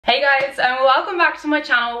guys, and welcome back to my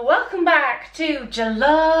channel. Welcome back to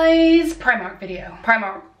July's Primark video.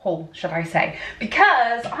 Primark haul, should I say,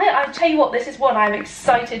 because I tell you what, this is what I'm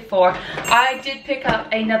excited for. I did pick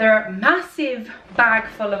up another massive bag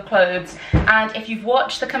full of clothes, and if you've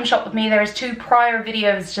watched the Come Shop With Me, there's two prior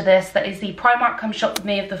videos to this. That is the Primark Come Shop With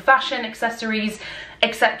Me of the fashion, accessories,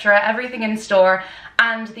 etc., everything in store,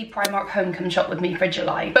 and the Primark Home Come Shop With Me for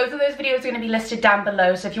July. Both of those videos are going to be listed down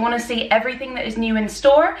below, so if you want to see everything that is new in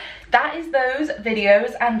store, that is those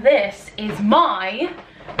videos, and this is my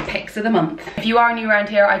picks of the month. If you are new around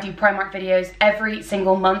here, I do Primark videos every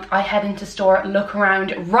single month. I head into store, look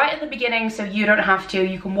around right at the beginning so you don't have to.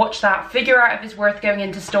 You can watch that, figure out if it's worth going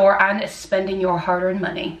into store and spending your hard-earned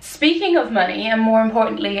money. Speaking of money, and more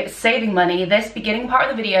importantly saving money, this beginning part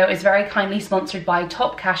of the video is very kindly sponsored by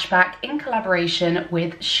TopCashback in collaboration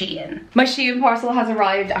with Shein. My Shein parcel has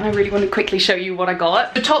arrived and I really want to quickly show you what I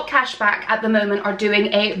got. The TopCashback at the moment are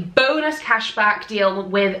doing a bonus cashback deal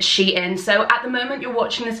with Shein. So at the moment you're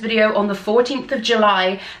watching this video on the 14th of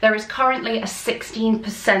July, there is currently a 16%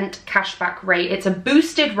 cashback rate. It's a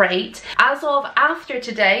boosted rate. As of after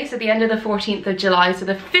today, so the end of the 14th of July, so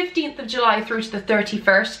the 15th of July through to the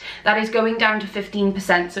 31st, that is going down to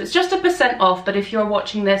 15%. So it's just a percent off, but if you're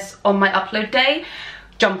watching this on my upload day,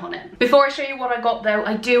 jump on it. Before I show you what I got though,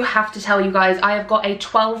 I do have to tell you guys, I have got a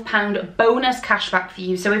 £12 bonus cashback for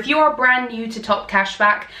you. So if you are brand new to Top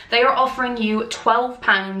Cashback, they are offering you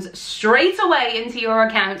 £12 straight away into your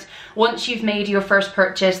account once you've made your first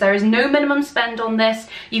purchase. There is no minimum spend on this.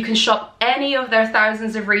 You can shop any of their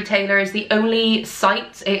thousands of retailers. The only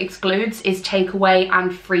site it excludes is takeaway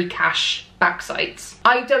and free cash back sites.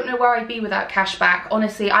 I don't know where I'd be without cashback.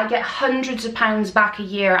 Honestly, I get hundreds of pounds back a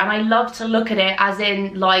year and I love to look at it as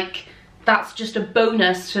in like, that's just a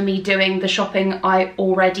bonus for me doing the shopping I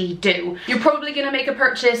already do. You're probably gonna make a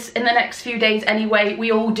purchase in the next few days anyway.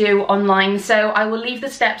 We all do online, so I will leave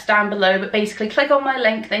the steps down below, but basically click on my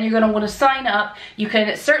link, then you're gonna wanna sign up. You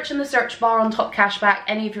can search in the search bar on Top Cashback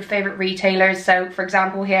any of your favorite retailers. So for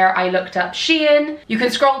example here, I looked up Shein. You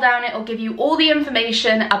can scroll down, it'll give you all the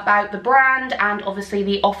information about the brand and obviously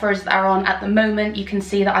the offers that are on at the moment. You can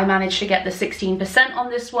see that I managed to get the 16%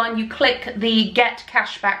 on this one. You click the Get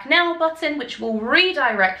Cashback Now button, which will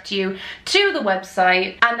redirect you to the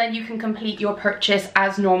website, and then you can complete your purchase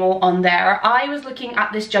as normal on there. I was looking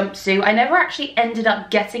at this jumpsuit. I never actually ended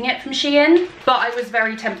up getting it from Shein, but I was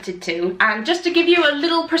very tempted to. And just to give you a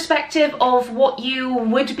little perspective of what you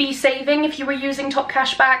would be saving if you were using Top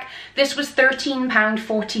Cashback, this was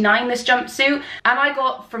 £13.49, this jumpsuit, and I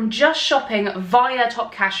got from just shopping via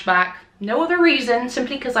Top Cashback, no other reason,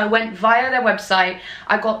 simply because I went via their website,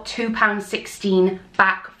 I got £2.16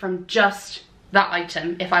 back from just that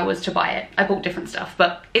item if I was to buy it. I bought different stuff,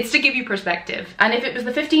 but it's to give you perspective. And if it was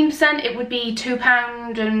the 15%, it would be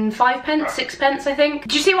 £2.05, 6 pence, I think.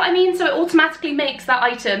 Do you see what I mean? So it automatically makes that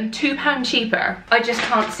item £2 cheaper. I just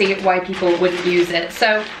can't see why people wouldn't use it.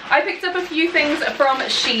 So I picked up a few things from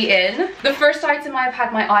Shein. The first item, I've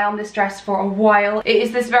had my eye on this dress for a while. It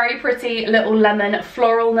is this very pretty little lemon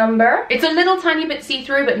floral number. It's a little tiny bit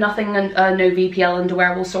see-through, but nothing no VPL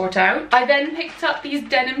underwear will sort out. I then picked up these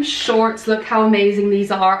denim shorts. Look how amazing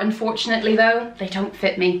these are. Unfortunately though, they don't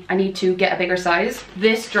fit me. I need to get a bigger size.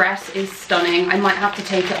 This dress is stunning. I might have to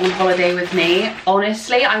take it on holiday with me.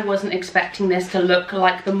 Honestly, I wasn't expecting this to look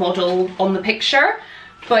like the model on the picture,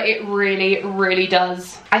 but it really, really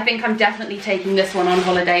does. I think I'm definitely taking this one on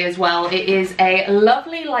holiday as well. It is a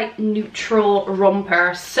lovely, like, neutral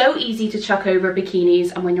romper. So easy to chuck over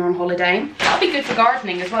bikinis and when you're on holiday. That'll be good for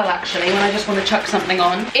gardening as well, actually, when I just want to chuck something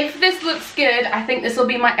on. If this looks good, I think this will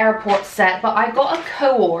be my airport set, but I got a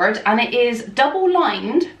cord and it is double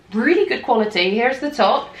lined. Really good quality. Here's the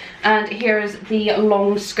top and here's the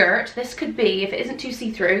long skirt. This could be, if it isn't too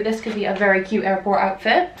see-through, this could be a very cute airport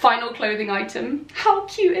outfit. Final clothing item. How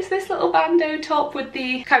cute is this little bandeau top with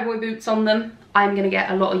the cowboy boots on them? I'm gonna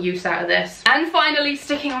get a lot of use out of this. And finally,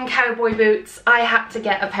 sticking on cowboy boots, I had to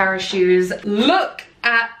get a pair of shoes. Look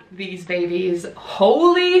at these babies.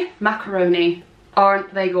 Holy macaroni.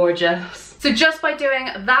 Aren't they gorgeous? So just by doing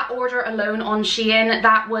that order alone on Shein,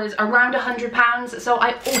 that was around £100, so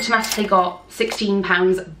I automatically got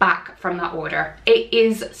 £16 back from that order. It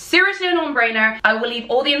is seriously a non-brainer. I will leave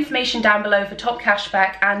all the information down below for Top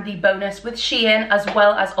Cashback and the bonus with Shein, as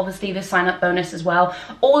well as obviously the sign up bonus as well.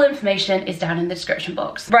 All information is down in the description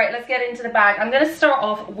box. Right, let's get into the bag. I'm gonna start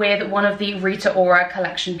off with one of the Rita Ora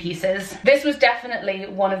collection pieces. This was definitely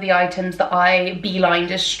one of the items that I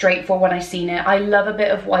beelined straight for when I seen it. I love a bit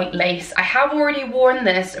of white lace. I have already worn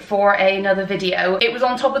this for another video. It was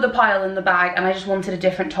on top of the pile in the bag and I just wanted a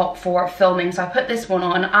different top for filming, so I put this one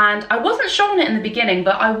on, and I wasn't showing it in the beginning,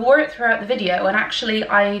 but I wore it throughout the video, and actually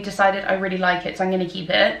I decided I really like it, so I'm going to keep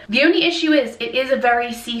it. The only issue is it is a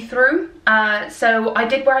very see-through, so I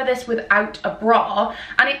did wear this without a bra,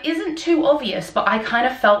 and it isn't too obvious, but I kind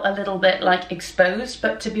of felt a little bit like exposed,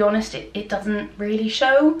 but to be honest it doesn't really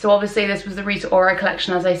show. So obviously this was the Rita Ora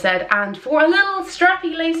collection, as I said, and for a little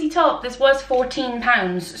strappy lacy top this was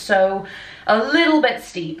 £14, so a little bit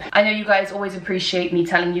steep. I know you guys always appreciate me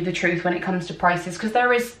telling you the truth when it comes to prices, because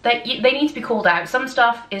they need to be called out. Some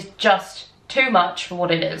stuff is just too much for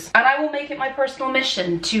what it is, and I will make it my personal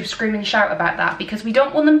mission to scream and shout about that, because we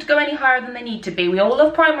don't want them to go any higher than they need to be. We all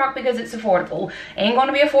love Primark because it's affordable. It ain't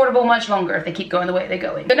gonna be affordable much longer if they keep going the way they're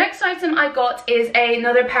going. The next item I got is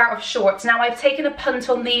another pair of shorts. Now I've taken a punt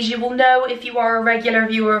on these. You will know if you are a regular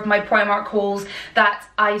viewer of my Primark hauls that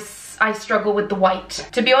I struggle with the white.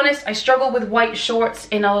 To be honest, I struggle with white shorts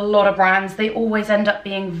in a lot of brands. They always end up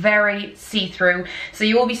being very see-through, so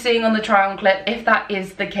you will be seeing on the try-on clip if that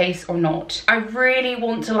is the case or not. I really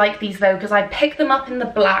want to like these though, because I picked them up in the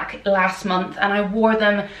black last month and I wore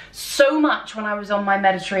them so much when I was on my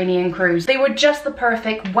Mediterranean cruise. They were just the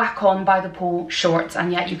perfect whack on by the pool shorts,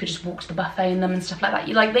 and yet you could just walk to the buffet in them and stuff like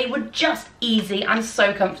that. They were just easy and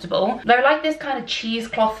so comfortable. They're like this kind of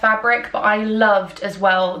cheesecloth fabric, but I loved as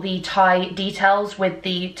well the tie details with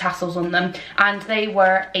the tassels on them, and they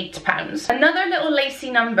were £8. Another little lacy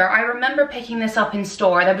number. I remember picking this up in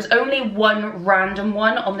store. There was only one random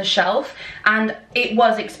one on the shelf and it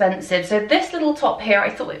was expensive. So this little top here, I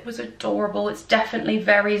thought it was adorable. It's definitely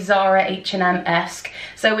very Zara H&M-esque.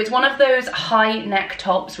 So it's one of those high neck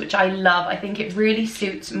tops, which I love. I think it really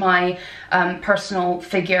suits my personal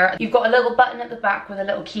figure. You've got a little button at the back with a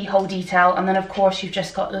little keyhole detail, and then of course you've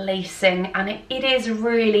just got lacing, and it is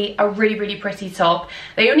really a really pretty top.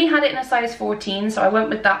 They only had it in a size 14, so I went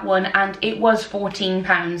with that one, and it was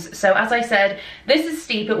 £14. So as I said, this is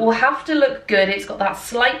steep. It will have to look good. It's got that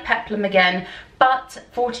slight peplum again, but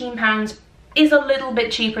 £14 is a little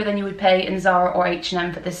bit cheaper than you would pay in Zara or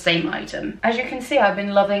H&M for this same item. As you can see, I've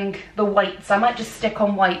been loving the whites. I might just stick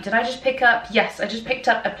on white. Did I just pick up? Yes, I just picked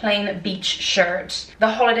up a plain beach shirt. The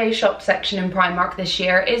holiday shop section in Primark this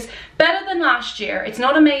year is better than last year. It's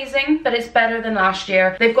not amazing, but it's better than last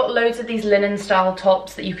year. They've got loads of these linen style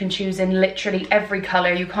tops that you can choose in literally every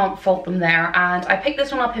colour. You can't fault them there. And I picked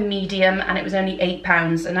this one up in medium and it was only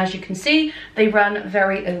 £8. And as you can see, they run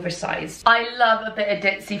very oversized. I love a bit of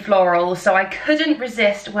ditzy floral, so I couldn't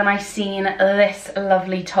resist when I seen this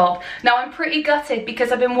lovely top. Now I'm pretty gutted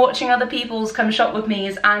because I've been watching other people's come shop with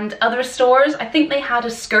me's and other stores. I think they had a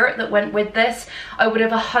skirt that went with this. I would have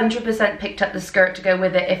 100% picked up the skirt to go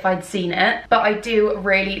with it if I'd seen it, but I do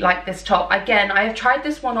really like this top. Again, I have tried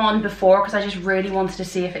this one on before because I just really wanted to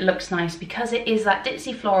see if it looks nice, because it is that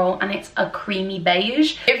ditzy floral and it's a creamy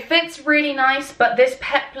beige. It fits really nice, but this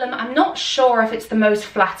peplum, I'm not sure if it's the most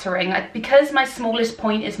flattering. Because my smallest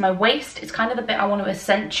point is my waist, it's kind of the bit I want to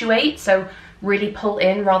accentuate, so really pull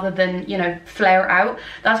in rather than, you know, flare out.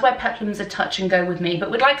 That's why peplum's a touch and go with me.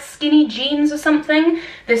 But with like skinny jeans or something,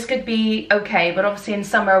 this could be okay. But obviously in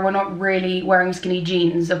summer we're not really wearing skinny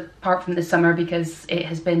jeans, apart from this summer because it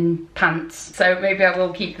has been pants. So maybe I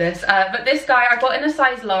will keep this. But this guy I got in a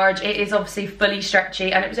size large. It is obviously fully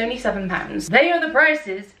stretchy and it was only £7. They are the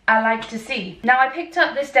prices I like to see. Now I picked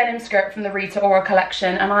up this denim skirt from the Rita Ora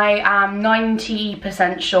collection and I am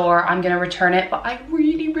 90% sure I'm gonna return it, but I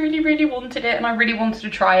really wanted it and I really wanted to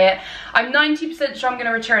try it. I'm 90% sure I'm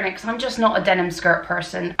gonna return it because I'm just not a denim skirt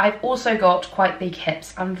person. I've also got quite big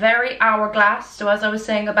hips. I'm very hourglass, so as I was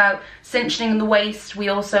saying about cinching the waist, we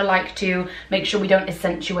also like to make sure we don't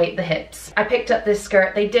accentuate the hips. I picked up this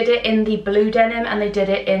skirt. They did it in the blue denim and they did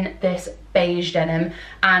it in this beige denim,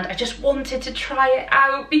 and I just wanted to try it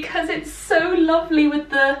out because it's so lovely with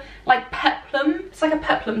the like peplum. It's like a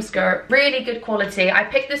peplum skirt. Really good quality. I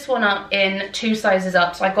picked this one up in 2 sizes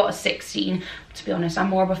up, so I got a 16. To be honest, I'm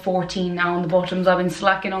more of a 14 now on the bottoms. I've been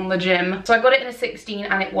slacking on the gym. So I got it in a 16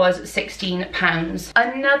 and it was £16.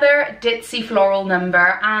 Another ditzy floral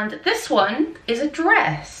number, and this one is a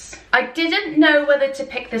dress. I didn't know whether to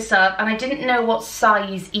pick this up and I didn't know what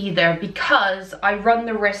size either, because I run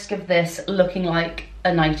the risk of this looking like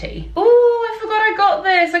a nightie. Ooh, I forgot I got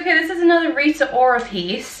this. Okay, this is another Rita Ora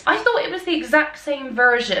piece. I thought it was the exact same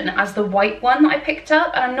version as the white one that I picked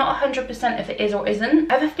up, and I'm not 100% if it is or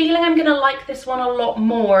isn't. I have a feeling I'm gonna like this one a lot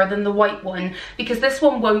more than the white one, because this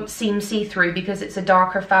one won't seem see-through because it's a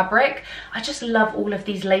darker fabric. I just love all of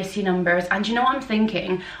these lacy numbers, and you know what I'm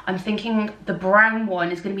thinking? I'm thinking the brown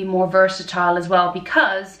one is gonna be more versatile as well,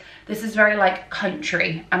 because This is very like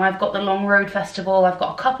country, and I've got the Long Road Festival, I've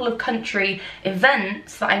got a couple of country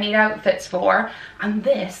events that I need outfits for, and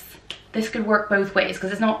this could work both ways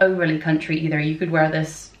because it's not overly country either. You could wear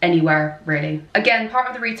this anywhere really. Again, part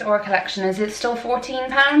of the Rita Ora collection. Is it still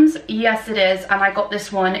 £14? Yes it is, and I got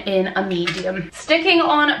this one in a medium. Sticking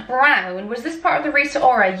on brown, was this part of the Rita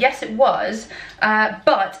Ora? Yes it was,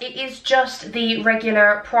 but it is just the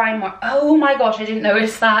regular Primark. Oh my gosh, I didn't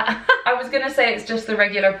notice that. I was gonna say it's just the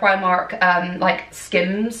regular Primark like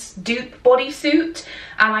Skims dupe bodysuit,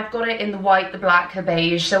 and I've got it in the white, the black, the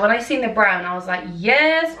beige. So when I seen the brown I was like,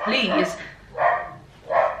 yes please.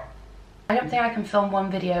 I don't think I can film one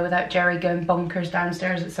video without Jerry going bonkers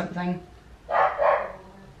downstairs at something.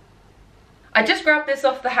 I just grabbed this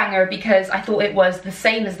off the hanger because I thought it was the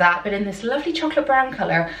same as that, but in this lovely chocolate brown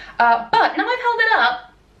colour. But now I've held it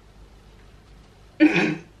up.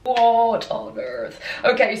 What on earth?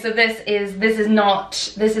 Okay, so this is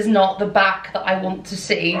not the back that I want to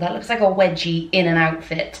see. That looks like a wedgie in an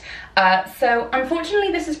outfit. So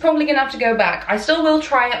unfortunately this is probably gonna have to go back. I still will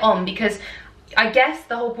try it on because I guess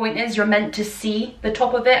the whole point is you're meant to see the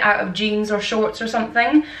top of it out of jeans or shorts or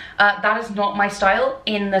something. That is not my style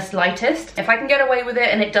in the slightest. If I can get away with it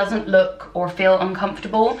and it doesn't look or feel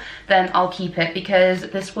uncomfortable, then I'll keep it because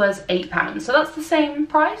this was £8. So that's the same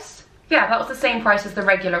price. Yeah, that was the same price as the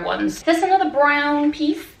regular ones. Is this another brown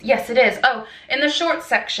piece? Yes, it is. Oh, in the shorts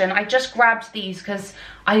section, I just grabbed these because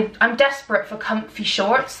I'm desperate for comfy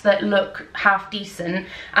shorts that look half decent.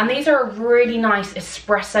 And these are a really nice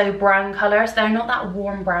espresso brown colour. So they're not that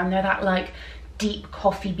warm brown, they're that like deep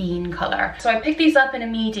coffee bean colour. So I picked these up in a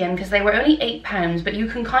medium because they were only £8, but you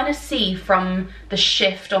can kind of see from the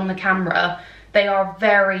shift on the camera they are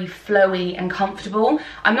very flowy and comfortable.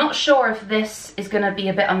 I'm not sure if this is going to be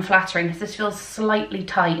a bit unflattering because this feels slightly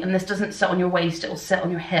tight and this doesn't sit on your waist, it'll sit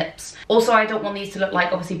on your hips. Also, I don't want these to look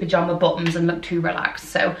like obviously pyjama bottoms and look too relaxed.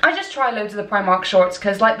 So I just try loads of the Primark shorts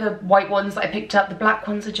because like the white ones that I picked up, the black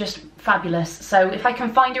ones are just fabulous. So if I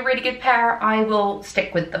can find a really good pair, I will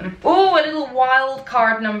stick with them. Oh, a little wild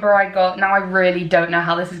card number I got. Now I really don't know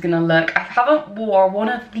how this is going to look. I haven't worn one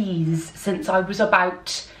of these since I was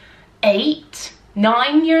about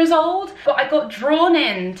 9 years old, but I got drawn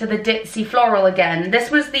into the ditzy floral again. This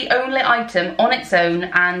was the only item on its own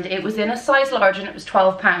and it was in a size large and it was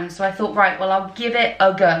 £12, so I thought, right, well, I'll give it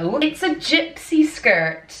a go. It's a gypsy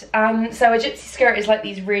skirt. So a gypsy skirt is like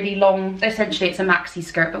these really long, essentially it's a maxi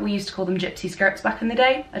skirt, but we used to call them gypsy skirts back in the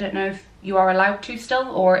day. I don't know if you are allowed to still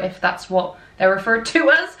or if that's what they're referred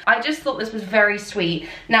to as. I just thought this was very sweet.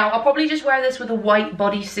 Now, I'll probably just wear this with a white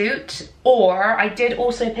bodysuit, or I did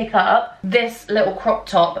also pick up this little crop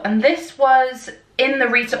top, and this was in the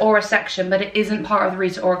Rita Ora section, but it isn't part of the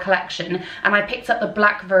Rita Ora collection, and I picked up the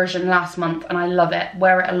black version last month and I love it.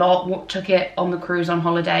 Wear it a lot, took it on the cruise on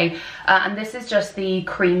holiday, and this is just the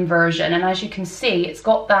cream version, and as you can see it's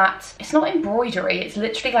got that, it's not embroidery, it's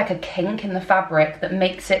literally like a kink in the fabric that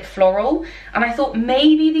makes it floral, and I thought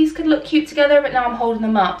maybe these could look cute together, but now I'm holding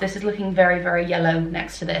them up. This is looking very, very yellow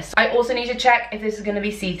next to this. I also need to check if this is going to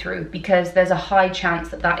be see-through because there's a high chance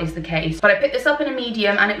that that is the case, but I picked this up in a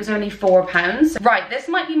medium and it was only £4. Right, this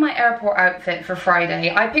might be my airport outfit for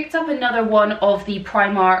Friday. I picked up another one of the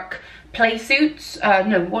Primark play suits.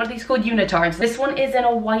 No, what are these called? Unitards. This one is in a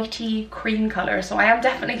whitey cream colour, so I am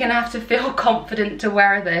definitely gonna have to feel confident to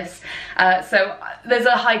wear this. So there's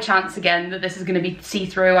a high chance again that this is gonna be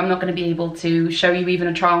see-through. I'm not gonna be able to show you even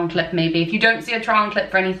a try-on clip maybe. If you don't see a try-on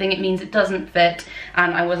clip for anything, it means it doesn't fit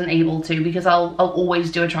and I wasn't able to, because I'll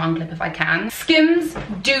always do a try-on clip if I can. Skims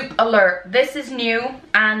dupe alert. This is new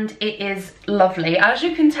and it is lovely. As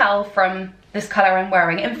you can tell from this colour I'm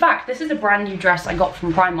wearing. In fact, this is a brand new dress I got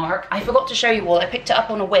from Primark. I forgot to show you all, I picked it up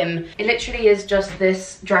on a whim. It literally is just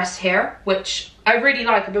this dress here, which I really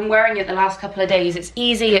like. I've been wearing it the last couple of days. It's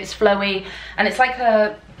easy, it's flowy, and it's like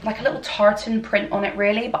a little tartan print on it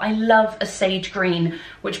really, but I love a sage green,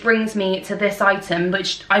 which brings me to this item,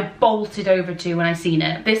 which I bolted over to when I seen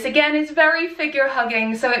it. This again is very figure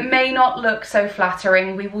hugging, so it may not look so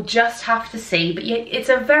flattering. We will just have to see, but it's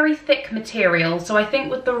a very thick material, so I think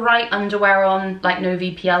with the right underwear on, like no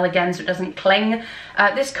VPL again, so it doesn't cling,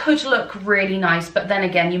 this could look really nice, but then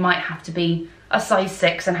again, you might have to be a size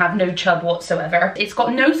 6 and have no chub whatsoever. It's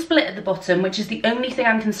got no split at the bottom, which is the only thing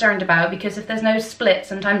I'm concerned about, because if there's no split,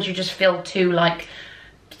 sometimes you just feel too like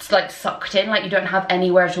sucked in, like you don't have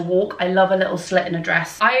anywhere to walk. I love a little slit in a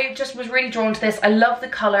dress. I just was really drawn to this. I love the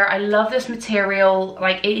color, I love this material.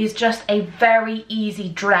 Like, it is just a very easy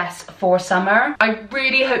dress for summer. I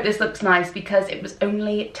really hope this looks nice because it was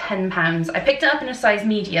only £10. I picked it up in a size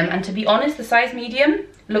medium, and to be honest, the size medium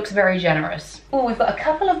looks very generous. Oh, we've got a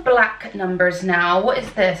couple of black numbers now. What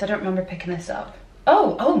is this? I don't remember picking this up.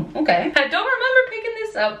 Oh, okay. I don't remember picking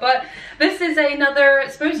this up, but this is another, I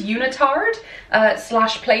suppose, unitard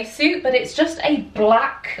slash play suit, but it's just a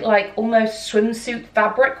black, like almost swimsuit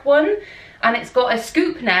fabric one, and it's got a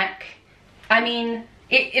scoop neck. I mean,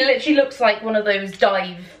 it literally looks like one of those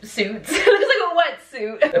dive suits. It looks like a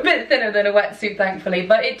wetsuit. A bit thinner than a wetsuit, thankfully,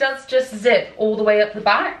 but it does just zip all the way up the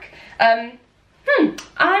back. I'm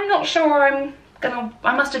not sure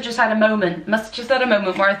I must have just had a moment.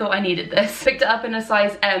 Where I thought I needed this. Picked it up in a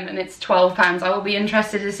size M and it's £12. I will be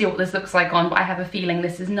interested to see what this looks like on, but I have a feeling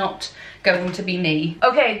this is not going to be me.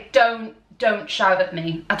 Okay, don't shout at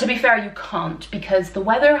me. To be fair, you can't, because the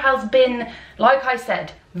weather has been, like I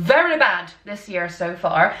said, very bad this year so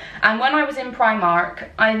far. And when I was in Primark,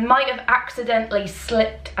 I might have accidentally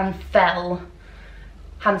slipped and fell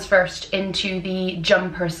hands first into the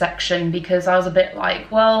jumper section, because I was a bit like,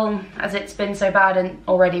 well, as it's been so bad and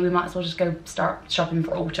already, we might as well just go start shopping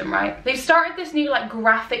for autumn, right? They've started this new like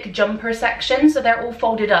graphic jumper section, so they're all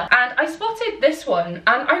folded up, and I spotted this one and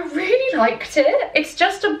I really liked it. It's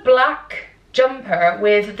just a black jumper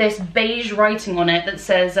with this beige writing on it that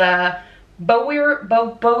says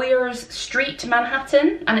Bowier's Street,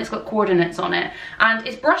 Manhattan, and it's got coordinates on it, and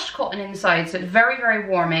it's brushed cotton inside, so it's very, very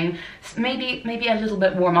warming. Maybe a little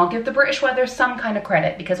bit warm. I'll give the British weather some kind of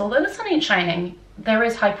credit, because although the sun ain't shining, there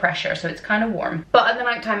is high pressure, so it's kind of warm. But at the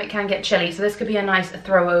night time it can get chilly, so this could be a nice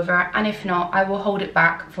throw over, and if not, I will hold it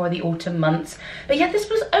back for the autumn months. But yeah, this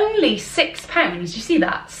was only £6. You see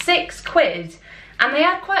that? £6. And they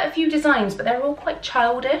had quite a few designs, but they're all quite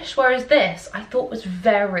childish, whereas this I thought was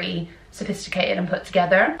very sophisticated and put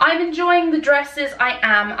together. I'm enjoying the dresses, I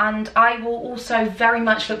am, and I will also very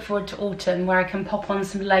much look forward to autumn, where I can pop on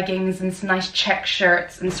some leggings and some nice check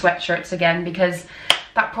shirts and sweatshirts again, because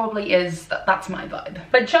that probably is, that's my vibe.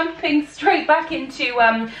 But jumping straight back into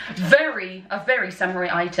a very summery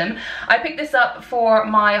item, I picked this up for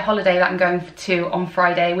my holiday that I'm going to on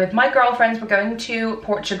Friday with my girlfriends. We're going to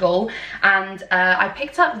Portugal, and I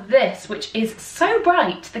picked up this, which is so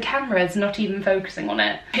bright, the camera is not even focusing on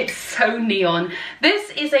it. It's so neon. This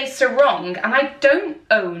is a sarong, and I don't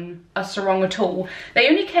own a sarong at all. They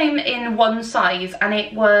only came in one size, and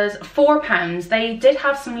it was £4. They did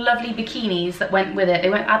have some lovely bikinis that went with it. They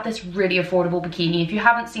went at this really affordable bikini. If you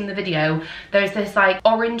haven't seen the video, there's this like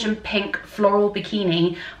orange and pink floral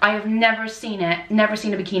bikini. I have never seen a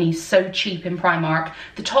bikini so cheap in Primark.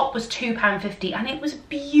 The top was £2.50 and it was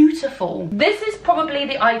beautiful. This is probably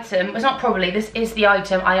the item, it's not probably, this is the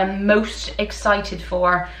item I am most excited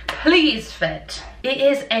for. Please fit. It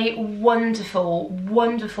is a wonderful,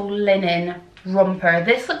 wonderful linen romper.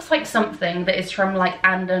 This looks like something that is from like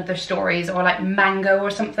And Other Stories or like Mango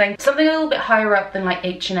or something. Something a little bit higher up than like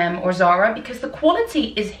H&M or Zara, because the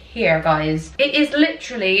quality is here, guys. It is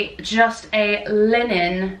literally just a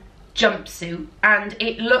linen jumpsuit, and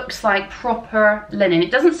it looks like proper linen. It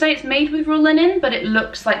doesn't say it's made with real linen, but it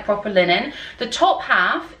looks like proper linen. The top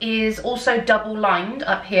half is also double lined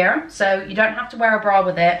up here, so you don't have to wear a bra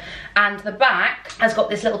with it, and the back has got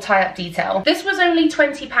this little tie-up detail. This was only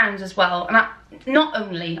 £20 as well, and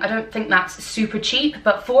I don't think that's super cheap,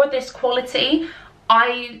 but for this quality,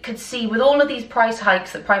 I could see with all of these price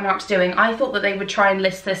hikes that Primark's doing, I thought that they would try and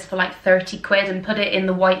list this for like 30 quid and put it in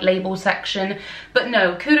the white label section. But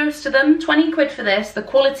no, kudos to them, 20 quid for this, the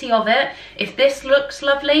quality of it. If this looks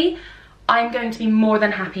lovely, I'm going to be more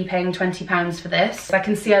than happy paying £20 for this. I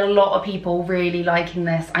can see a lot of people really liking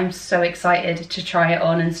this. I'm so excited to try it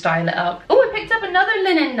on and style it up. Oh, I picked up another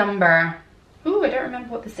linen number. Ooh, I don't remember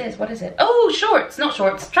what this is. What is it? Oh, shorts, not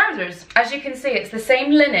shorts, trousers. As you can see, it's the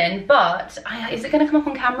same linen, but is it gonna come up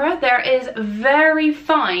on camera? There is very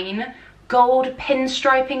fine gold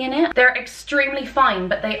pinstriping in it. They're extremely fine,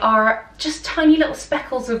 but they are just tiny little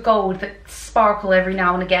speckles of gold that sparkle every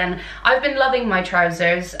now and again. I've been loving my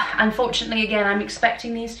trousers. Unfortunately, again, I'm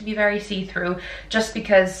expecting these to be very see-through, just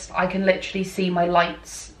because I can literally see my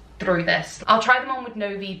lights through this. I'll try them on with no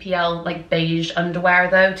VPL like beige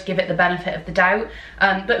underwear though, to give it the benefit of the doubt.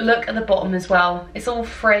 But look at the bottom as well, it's all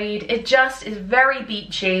frayed. It just is very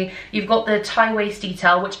beachy. You've got the tie waist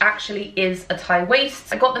detail, which actually is a tie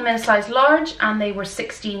waist. I got them in a size large and they were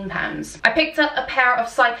 £16. I picked up a pair of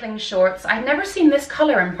cycling shorts. I've never seen this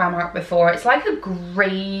colour in Primark before. It's like a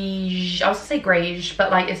greyish, I was gonna say greyish,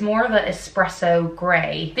 but like it's more of an espresso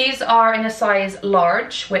grey. These are in a size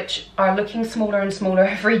large, which are looking smaller and smaller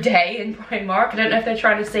every day in Primark. I don't know if they're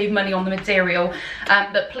trying to save money on the material,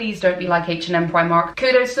 but please don't be like H&M Primark.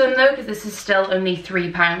 Kudos to them though, because this is still only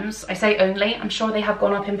 £3. I say only, I'm sure they have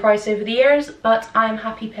gone up in price over the years, but I'm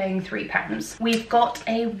happy paying £3. We've got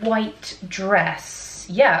a white dress.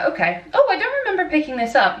 yeah, okay. Oh, I don't remember picking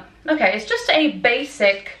this up. Okay, it's just a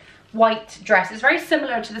basic white dress. It's very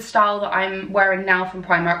similar to the style that I'm wearing now from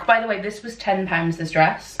Primark. By the way, this was £10, this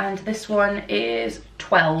dress, and this one is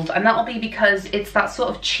 12, and that'll be because it's that sort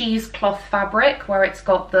of cheesecloth fabric where it's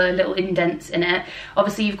got the little indents in it.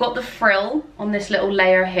 Obviously you've got the frill on this little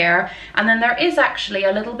layer here, and then there is actually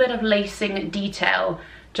a little bit of lacing detail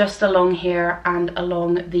just along here and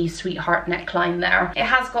along the sweetheart neckline there. It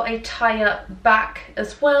has got a tie-up back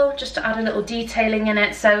as well, just to add a little detailing in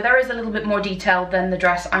it, so there is a little bit more detail than the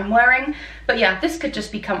dress I'm wearing. But yeah, this could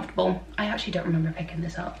just be comfortable. I actually don't remember picking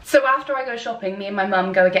this up. So after I go shopping, me and my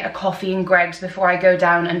mum go get a coffee in Greg's before I go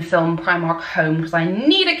down and film Primark Home, because I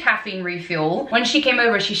need a caffeine refuel. When she came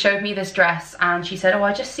over, she showed me this dress and she said, oh,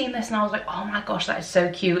 I just seen this, and I was like, oh my gosh, that is so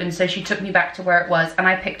cute. And so she took me back to where it was and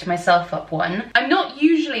I picked myself up one. I'm not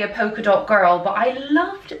usually a polka dot girl, but I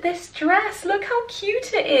loved this dress. Look how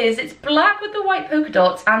cute it is. It's black with the white polka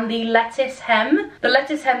dots and the lettuce hem. The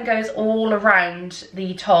lettuce hem goes all around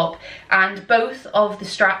the top, and both of the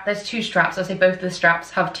straps, there's two straps, I say both of the straps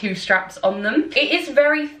have two straps on them. It is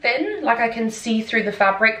very thin, like I can see through the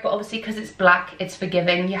fabric, but obviously because it's black, it's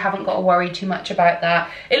forgiving. You haven't got to worry too much about that.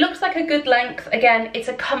 It looks like a good length. Again, it's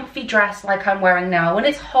a comfy dress like I'm wearing now. When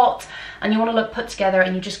it's hot and you want to look put together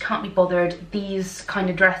and you just can't be bothered, these kind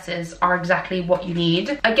of dresses are exactly what you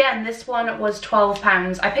need. Again, this one was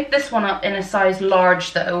 £12. I picked this one up in a size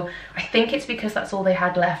large though. I think it's because that's all they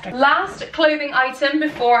had left. Last clothing item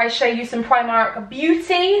before I show you some Primark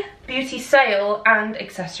beauty sale and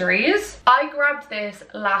accessories. I grabbed this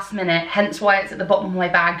last minute, hence why it's at the bottom of my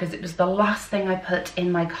bag, because it was the last thing I put in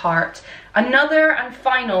my cart. Another and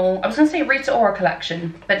final, I was going to say Rita Ora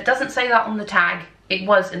collection, but it doesn't say that on the tag. It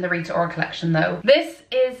was in the Rita Ora collection though. This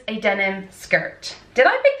is a denim skirt. Did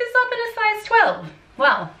I pick this up in a size 12?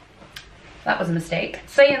 Well, that was a mistake.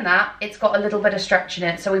 Saying that, it's got a little bit of stretch in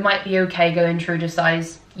it, so we might be okay going true to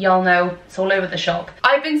size. Y'all know, it's all over the shop.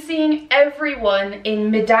 I've been seeing everyone in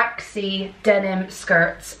Midaxi denim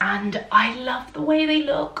skirts, and I love the way they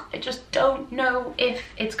look. I just don't know if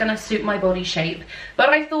it's gonna suit my body shape. But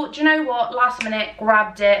I thought, do you know what, last minute,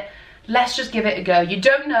 grabbed it. Let's just give it a go. You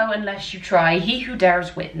don't know unless you try. He who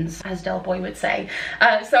dares wins, as Del Boy would say.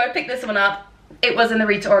 So I picked this one up. It was in the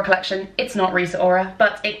Rita Ora collection. It's not Rita Ora,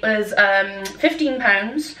 but it was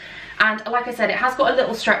 £15. And like I said, it has got a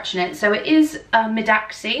little stretch in it. So it is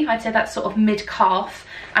mid-axi. I'd say that's sort of mid-calf.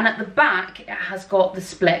 And at the back, it has got the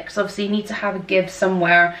split, because obviously you need to have a give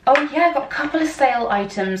somewhere. Oh yeah, I got a couple of sale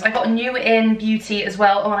items. I got a new in beauty as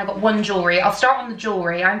well. Oh, and I got one jewellery. I'll start on the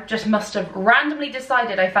jewellery. I just must have randomly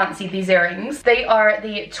decided I fancied these earrings. They are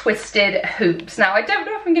the twisted hoops. Now, I don't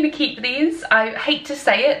know if I'm going to keep these. I hate to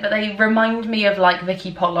say it, but they remind me of like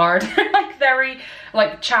Vicky Pollard. Like very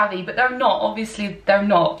like chavvy, but they're not. Obviously, they're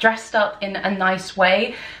not. Dressed up in a nice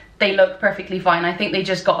way, they look perfectly fine. I think they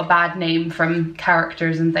just got a bad name from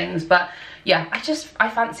characters and things, but yeah, I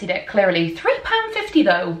fancied it, clearly. £3.50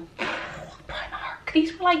 though. Primark,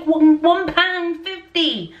 these were like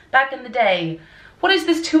 £1.50 back in the day. What is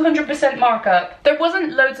this 200% markup? There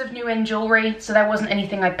wasn't loads of new in jewellery, so there wasn't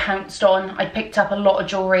anything I pounced on. I picked up a lot of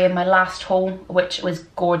jewellery in my last haul, which was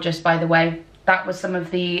gorgeous, by the way. That was some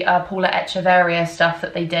of the Paula Echeverria stuff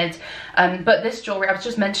that they did. But this jewellery, I was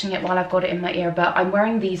just mentioning it while I've got it in my ear, but I'm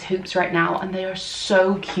wearing these hoops right now and they are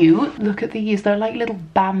so cute. Look at these, they're like little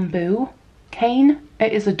bamboo cane.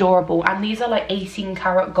 It is adorable, and these are like 18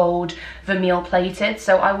 karat gold vermeil plated,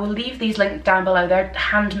 so I will leave these linked down below. They're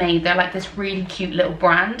handmade. They're like this really cute little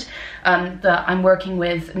brand that I'm working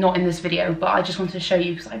with, not in this video, but I just wanted to show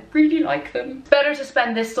you because I really like them. It's better to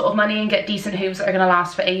spend this sort of money and get decent hoops that are going to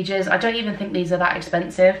last for ages. I don't even think these are that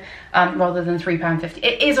expensive, rather than £3.50.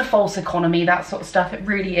 It is a false economy, that sort of stuff, it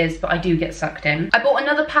really is, but I do get sucked in. I bought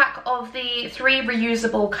another pack of the 3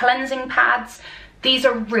 reusable cleansing pads. These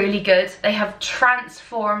are really good. They have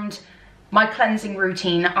transformed my cleansing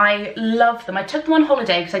routine. I love them. I took them on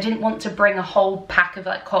holiday because I didn't want to bring a whole pack of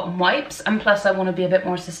like cotton wipes, and plus I want to be a bit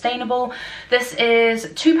more sustainable. This is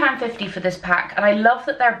 £2.50 for this pack, and I love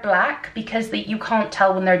that they're black because you can't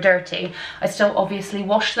tell when they're dirty. I still obviously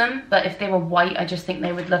wash them, but if they were white, I just think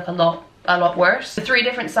they would look a lot worse. The 3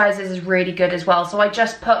 different sizes is really good as well, so I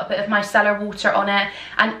just put a bit of my cellar water on it,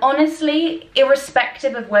 and honestly,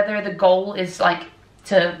 irrespective of whether the goal is like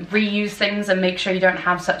to reuse things and make sure you don't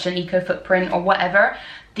have such an eco footprint or whatever,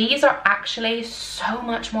 these are actually so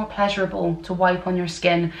much more pleasurable to wipe on your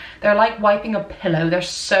skin. They're like wiping a pillow. They're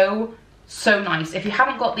so nice. If you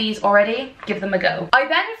haven't got these already, give them a go. I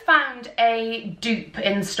then found a dupe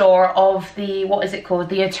in store of the, what is it called?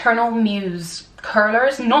 The Eternal Muse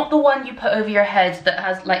curlers, not the one you put over your head that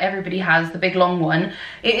has, like everybody has, the big long one.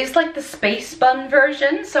 It is like the space bun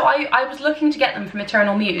version. So I was looking to get them from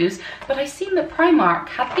Eternal Muse, but I seen that Primark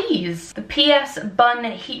had these. The PS Bun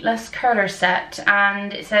Heatless Curler Set,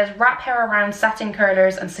 and it says wrap hair around satin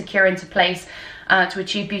curlers and secure into place to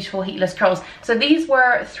achieve beautiful heatless curls. So these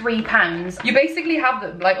were £3. You basically have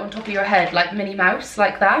them like on top of your head, like Minnie Mouse,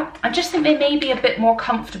 like that. I just think they may be a bit more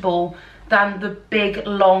comfortable than the big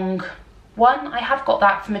long one. I have got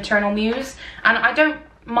that from Eternal Muse, and I don't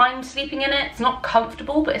mind sleeping in it. It's not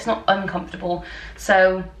comfortable, but it's not uncomfortable.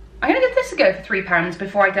 So I'm gonna give this a go for £3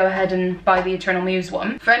 before I go ahead and buy the Eternal Muse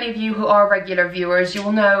one. For any of you who are regular viewers, you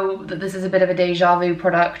will know that this is a bit of a deja vu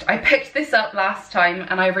product. I picked this up last time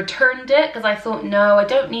and I returned it because I thought, no, I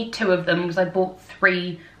don't need 2 of them, because I bought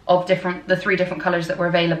 3 of the 3 different colours that were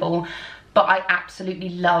available. But I absolutely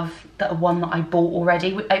love the one that I bought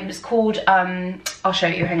already. It was called, I'll show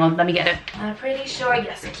you, hang on, let me get it. I'm pretty sure,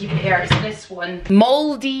 yes, I keep it here, it's this one.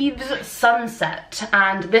 Maldives Sunset,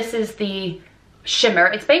 and this is the shimmer.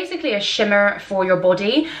 It's basically a shimmer for your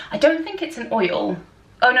body. I don't think it's an oil.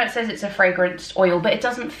 Oh no, it says it's a fragranced oil, but it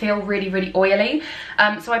doesn't feel really oily.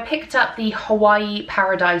 So I picked up the Hawaii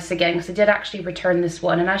Paradise again, because I did actually return this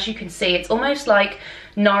one, and as you can see, it's almost like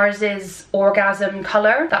NARS's Orgasm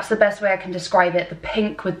colour. That's the best way I can describe it. The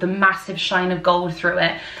pink with the massive shine of gold through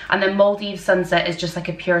it. And then Maldives Sunset is just like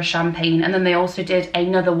a pure champagne. And then they also did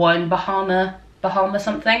another one, Bahama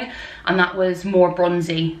something, and that was more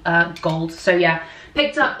bronzy gold. So yeah,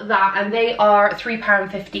 picked up that, and they are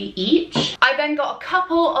 £3.50 each. I then got a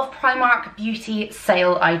couple of Primark beauty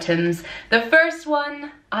sale items. The first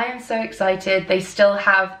one, I am so excited. They still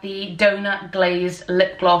have the donut glazed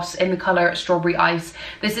lip gloss in the colour Strawberry Ice.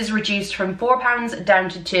 This is reduced from £4 down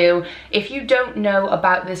to £2. If you don't know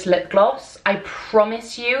about this lip gloss, I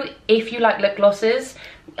promise you, if you like lip glosses,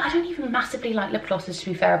 I don't even massively like lip glosses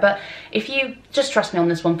to be fair, but if you just trust me on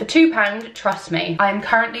this one, for £2, trust me. I am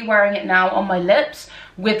currently wearing it now on my lips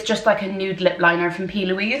with just like a nude lip liner from P.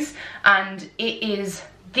 Louise, and it is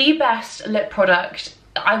the best lip product.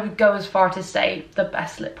 I would go as far to say the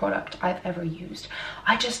best lip product I've ever used.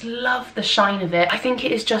 I just love the shine of it. I think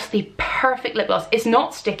it is just the perfect lip gloss. It's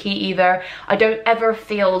not sticky either. I don't ever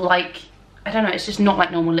feel like, I don't know, it's just not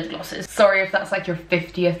like normal lip glosses. Sorry if that's like your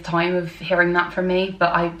 50th time of hearing that from me,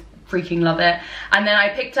 but I freaking love it. And then I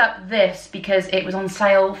picked up this because it was on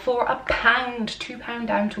sale for £1, £2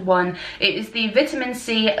 down to £1. It is the Vitamin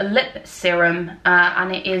C Lip Serum,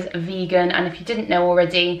 and it is vegan. And if you didn't know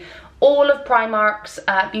already, all of Primark's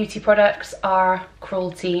beauty products are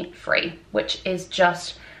cruelty free, which is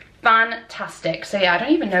just fantastic. So yeah, I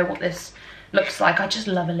don't even know what this looks like. I just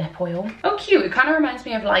love a lip oil. Oh cute, it kind of reminds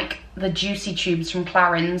me of like the Juicy Tubes from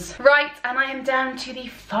Clarins. Right, and I am down to the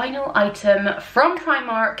final item from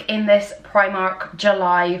Primark in this Primark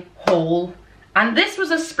July haul. And this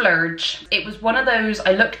was a splurge. It was one of those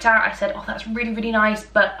I looked at, I said, oh, that's really nice,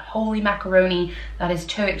 but holy macaroni, that is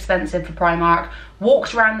too expensive for Primark.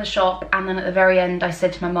 Walked around the shop, and then at the very end, I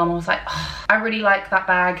said to my mum, I was like, oh, I really like that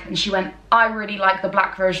bag. And she went, I really like the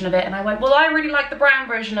black version of it. And I went, well, I really like the brown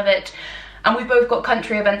version of it. And we've both got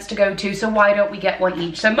country events to go to, so why don't we get one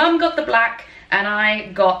each? So mum got the black, and I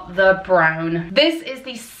got the brown. This is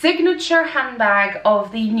the signature handbag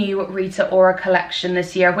of the new Rita Ora collection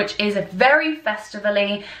this year, which is very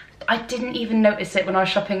festivally. I didn't even notice it when I was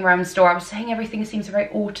shopping around the store. I was saying everything seems very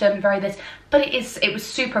autumn, very this, but it was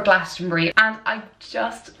super Glastonbury, and I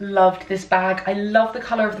just loved this bag. I love the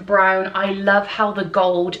colour of the brown. I love how the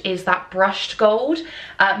gold is that brushed gold.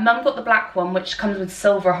 Mum got the black one, which comes with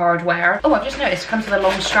silver hardware. Oh, I've just noticed it comes with a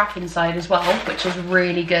long strap inside as well, which is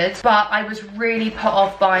really good. But I was really put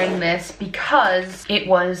off buying this because it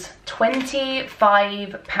was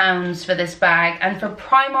 £25 for this bag, and for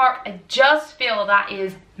Primark, I just feel that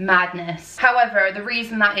is madness. However, the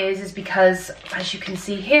reason that is because, as you can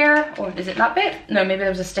see here, or is it that bit? No, maybe there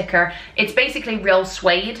was a sticker. It's basically real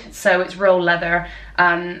suede, so it's real leather.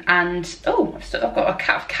 And oh, I've got a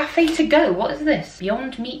cafe to go. What is this?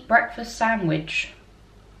 Beyond Meat breakfast sandwich.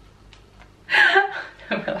 I don't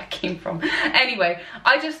know where that came from. Anyway,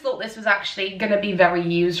 I just thought this was actually gonna be very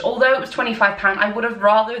used. Although it was £25, I would have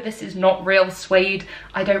rather this is not real suede.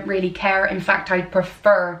 I don't really care. In fact, I'd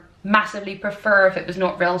massively prefer if it was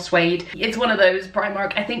not real suede. It's one of those,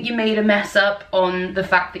 Primark, I think you made a mess up on the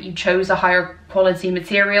fact that you chose a higher quality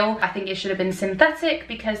material. I think it should have been synthetic,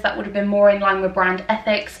 because that would have been more in line with brand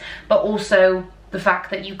ethics, but also the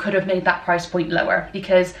fact that you could have made that price point lower,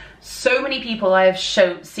 because So many people I have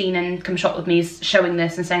seen and come shop with me showing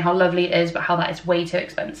this and saying how lovely it is, but how that is way too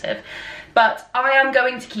expensive. But I am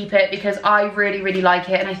going to keep it because I really, really like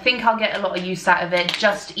it, and I think I'll get a lot of use out of it,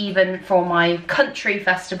 just even for my country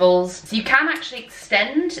festivals. So you can actually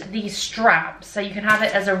extend these straps, so you can have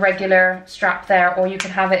it as a regular strap there, or you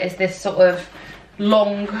can have it as this sort of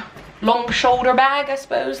long shoulder bag, I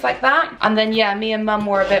suppose, like that. And then yeah, me and Mum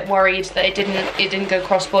were a bit worried that it didn't go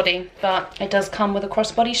crossbody, but it does come with a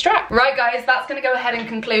crossbody strap. Right guys, that's gonna go ahead and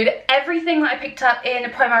conclude everything that I picked up in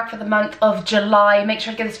Primark for the month of July. Make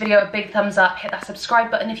sure to give this video a big thumbs up, hit that subscribe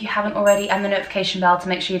button if you haven't already, and the notification bell to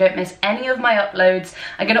make sure you don't miss any of my uploads.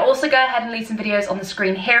 I'm gonna also go ahead and leave some videos on the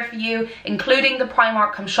screen here for you, including the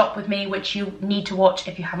Primark Come Shop With Me, which you need to watch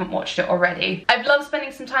if you haven't watched it already. I've loved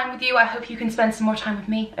spending some time with you. I hope you can spend some more time with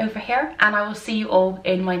me over here, and I will see you all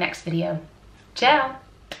in my next video. Ciao!